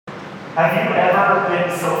Have you ever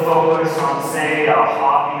been so focused on, say, a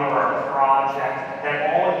hobby or a project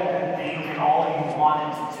that all you could think and all you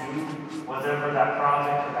wanted to do was ever that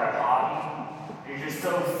project or that hobby? You're just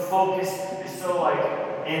so focused, you're so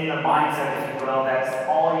in the mindset, if you will, that's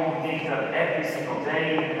all you can think of every single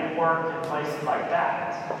day, even at work and places like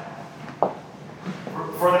that.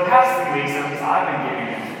 For the past few weeks, I've been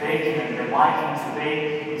getting into baking and been liking to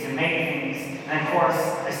bake and to make things. And of course,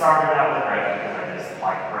 I started out with bread because I just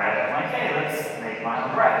like bread. I'm like, hey, let's make my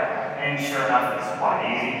own bread. And sure enough, it's quite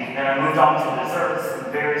easy. Then I moved on to desserts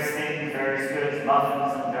and various things, various goods,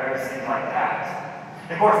 muffins, and various things like that.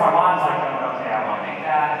 And of course, my mind's like, okay, I want to make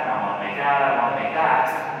that, and I want to make that, I want to make that,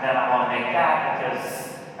 and then I want to make that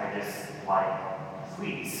because I just like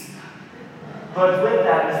sweets. But with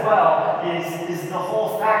that as well is the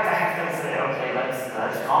whole fact I have to say, okay,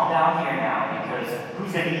 let's calm down here now, because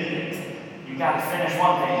who's going to eat it? You've got to finish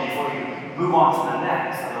one thing before you move on to the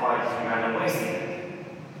next, otherwise you end up wasting it.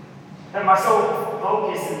 And my sole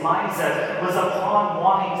focus and mindset was upon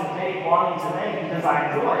wanting to bake, wanting to make, because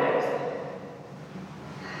I enjoy it.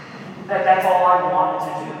 That's all I wanted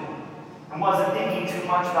to do. And wasn't thinking too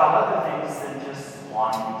much about other things than just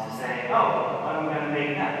wanting to say, oh, what am I going to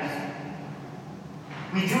make next?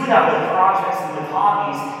 We do that with projects and with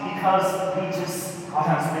hobbies because we just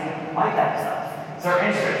honestly like that stuff. It's our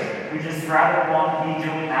interest. We just rather want to be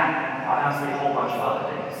doing that than honestly a whole bunch of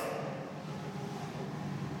other things.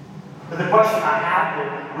 But the question I have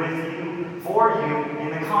for you, in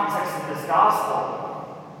the context of this gospel,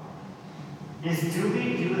 is do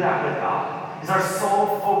we do that with God? Is our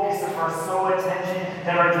sole focus of our sole attention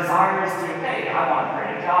that our desire is to, hey, I want to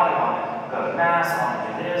pray to God, I want to go to Mass, I want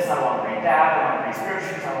to do this, I want to read that, I want to read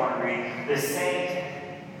scriptures, I want to read this saint.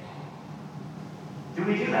 Do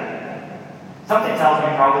we do that? Something tells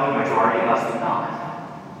me probably the majority of us do not.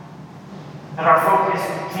 That our focus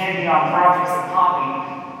can be on projects and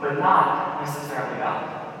hobby, but not necessarily God.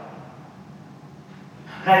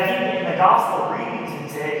 And I think in the gospel reading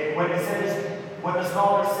today, when the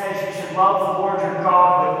scholar says you should love the Lord your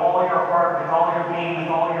God with all your heart, with all your being, with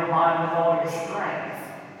all your mind, with all your strength,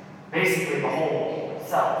 basically the whole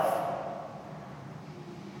self.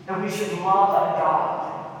 And we should love God.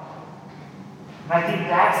 And I think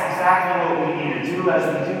that's exactly what we need to do as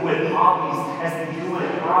we do with hobbies, as we do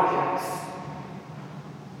with projects.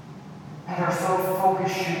 And our sole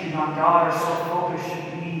focus should be on God, our sole focus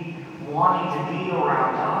should be wanting to be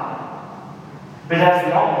around God. But as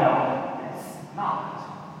we all know, it's not.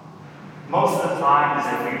 Most of the time is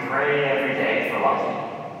if we pray every day for lucky.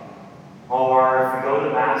 Or if we go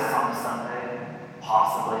to Mass on Sunday,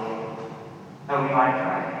 possibly, that we might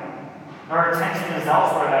pray. Our attention is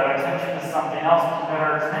elsewhere, that our attention is something else, that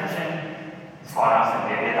our attention is quite often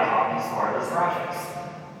maybe the hobbies or the projects.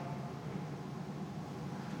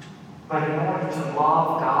 But in order to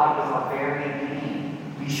love God with our very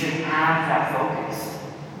being, we should have that focus.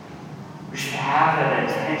 We should have that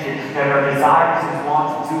attention, that our desires is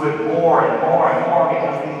want to do it more and more and more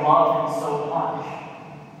because we love Him so much.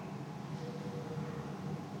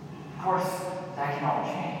 Of course, that can all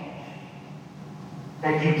change.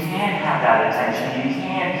 That you can have that attention, you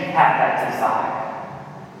can have that desire.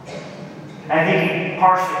 And I think it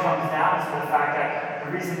partially comes down to the fact that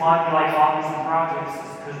the reason why we like hobbies and projects is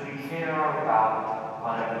because we care about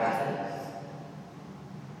whatever that is.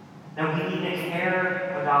 That we need to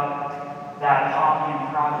care about that hobby and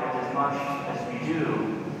project as much as we do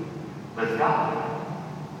with God.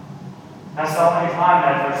 That's so many times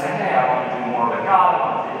that we're saying, hey, I want to do more with God, I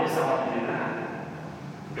want to do this, I want to do that.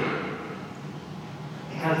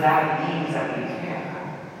 Because that means that we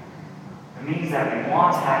care. It means that we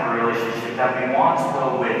want to have a relationship, that we want to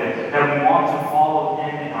go with it, that we want to follow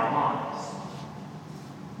Him in our lives.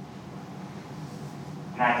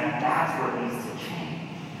 And I think that's what needs to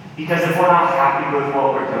change. Because if we're not happy with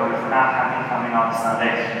what we're doing, if we're not happy coming on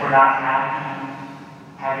Sunday, if we're not happy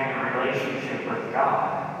having a relationship with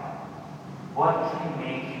God, what can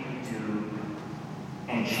make you do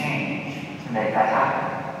and change to make that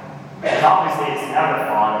happen? Because obviously it's never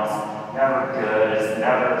fun, it's never good,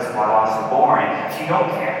 it's quite honestly boring if you don't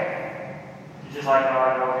care. You're just like, oh,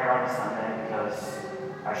 I go here on a Sunday because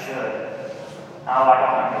I should. Oh, I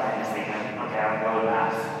don't have anything this weekend. Okay, I'm going to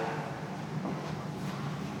Mass.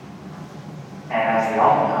 And as we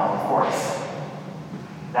all know, of course,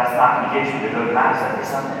 that's not going to get you to go to Mass every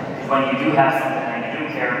Sunday. Because when you do have something that you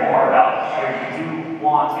do care more about, or you do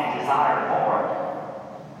want and desire more,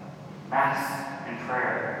 Mass and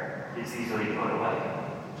prayer is easily put away.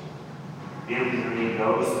 It easily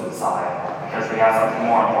goes to the side because we have something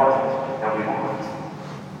more important that we want.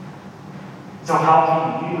 So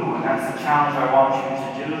how can you, and that's the challenge I want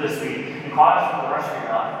you to do this week, quiet for the rest of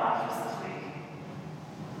your life, not just this week.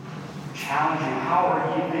 Challenge you, how are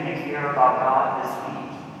you going to care about God this week?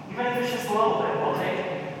 Even if it's just a little bit, we'll take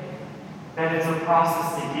it. That it's a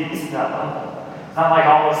process to get to that level. It's not like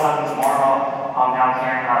all of a sudden tomorrow I'm now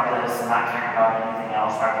caring about this and not caring about anything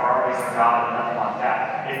else. My priorities are God and nothing like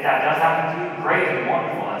that. If that does happen to you, great and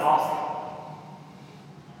wonderful. That's awesome.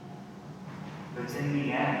 But in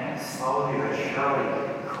the end, slowly but surely,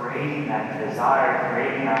 creating that desire,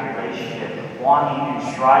 creating that relationship, wanting and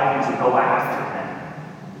striving to go after Him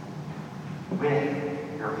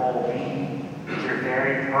with your whole being, with your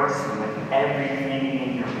very person, with everything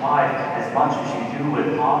in your life, as much as you do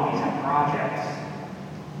with hobbies and projects.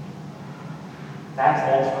 That's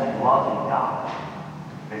ultimately loving God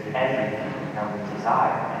with everything that we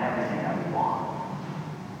desire and everything that we want.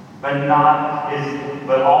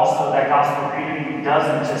 But also that gospel reading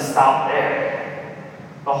doesn't just stop there.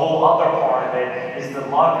 The whole other part of it is to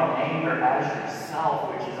love your neighbor as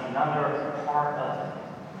yourself, which is another part of it.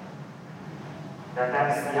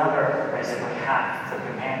 That's the other, basically, half of the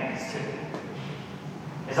commandments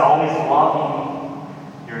too. Is always loving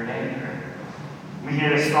your neighbor. We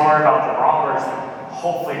hear the story about the robbers, and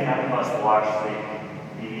hopefully none of us will actually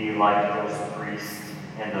be like those priests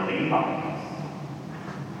and the Levites.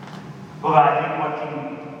 But I think what can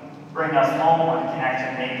bring us home and can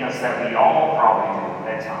actually make us that we all probably do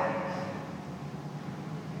at times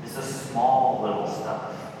is the small little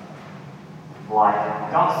stuff.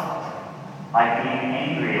 Like gossip, like being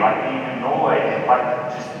angry, like being annoyed,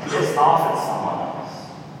 like just pissed off at someone else.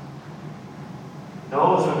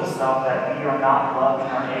 Those are the stuff that we are not loving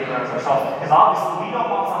our neighbor as ourselves. Because obviously we don't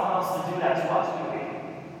want someone else to do that to us, do we?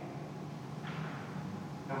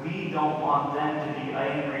 We don't want them to be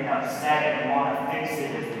angry and upset and want to fix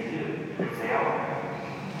it if we do, if they are.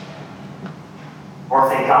 Or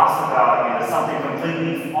if they gossip about you, it's something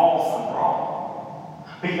completely false and wrong.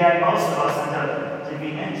 But yet most of us end up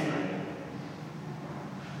giving into it.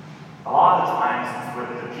 A lot of times, with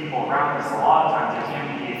the people around us, a lot of times it can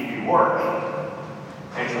be if you work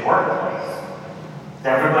at your workplace.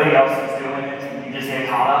 Everybody else is doing it and you just get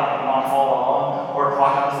caught up and you want to follow along, or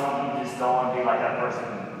quite honestly, you just don't want to be like that person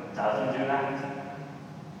who doesn't do that.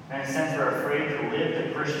 And in a sense, we're afraid to live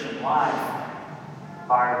the Christian life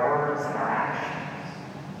by our words and our actions.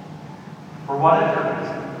 For whatever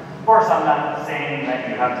reason. Of course, I'm not saying that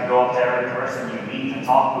you have to go up to every person you meet and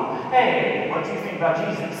talk to, hey, what do you think about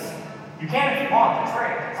Jesus? You can if you want, that's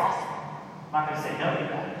great, that's awesome. I'm not going to say no to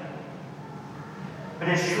that. But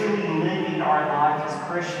it's truly living our life as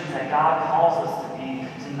Christians that God calls us to be,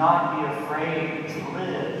 to not be afraid to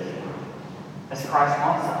live as Christ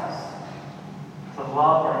wants us. To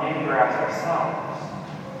love our neighbor as ourselves.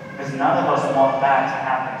 Because none of us want that to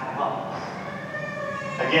happen to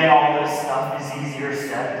us. Again, all this stuff is easier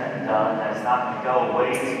said than done. It's not going to go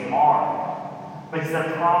away tomorrow. But it's the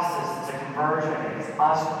process, it's a conversion, it's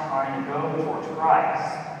us trying to go towards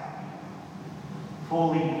Christ.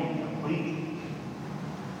 Fully and completely.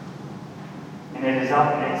 And it's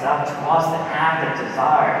up to us to have that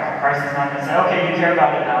desire. Christ is not going to say, okay, you care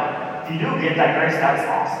about it now. If you do get that grace, that's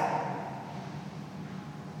awesome.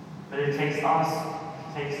 But it takes us,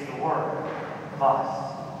 it takes the work of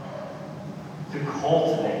us to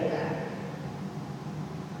cultivate that.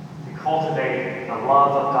 To cultivate the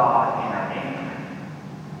love of God in our neighbor.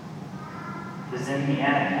 Because in the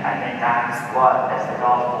end, I think that's what, as the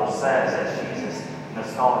gospel says, as Jesus and the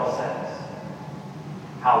scholar says,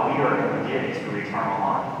 how we are going to get to eternal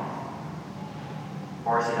life. Of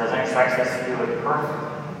course, He doesn't expect us to do it perfectly.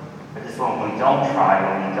 But just when we don't try,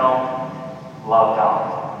 when we don't love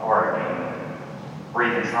God or our neighbor, or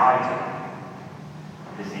even try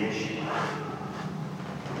to, is the issue.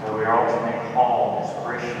 So we are ultimately called as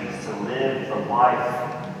Christians to live the life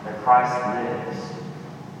that Christ lives,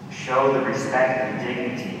 to show the respect and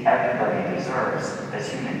dignity everybody deserves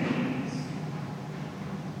as human beings,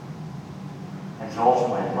 and to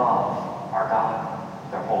ultimately love our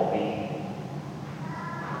God, their whole being.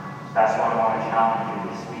 That's what I want to challenge you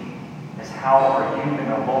this week, is how are you going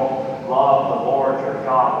to love the Lord your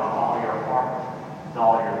God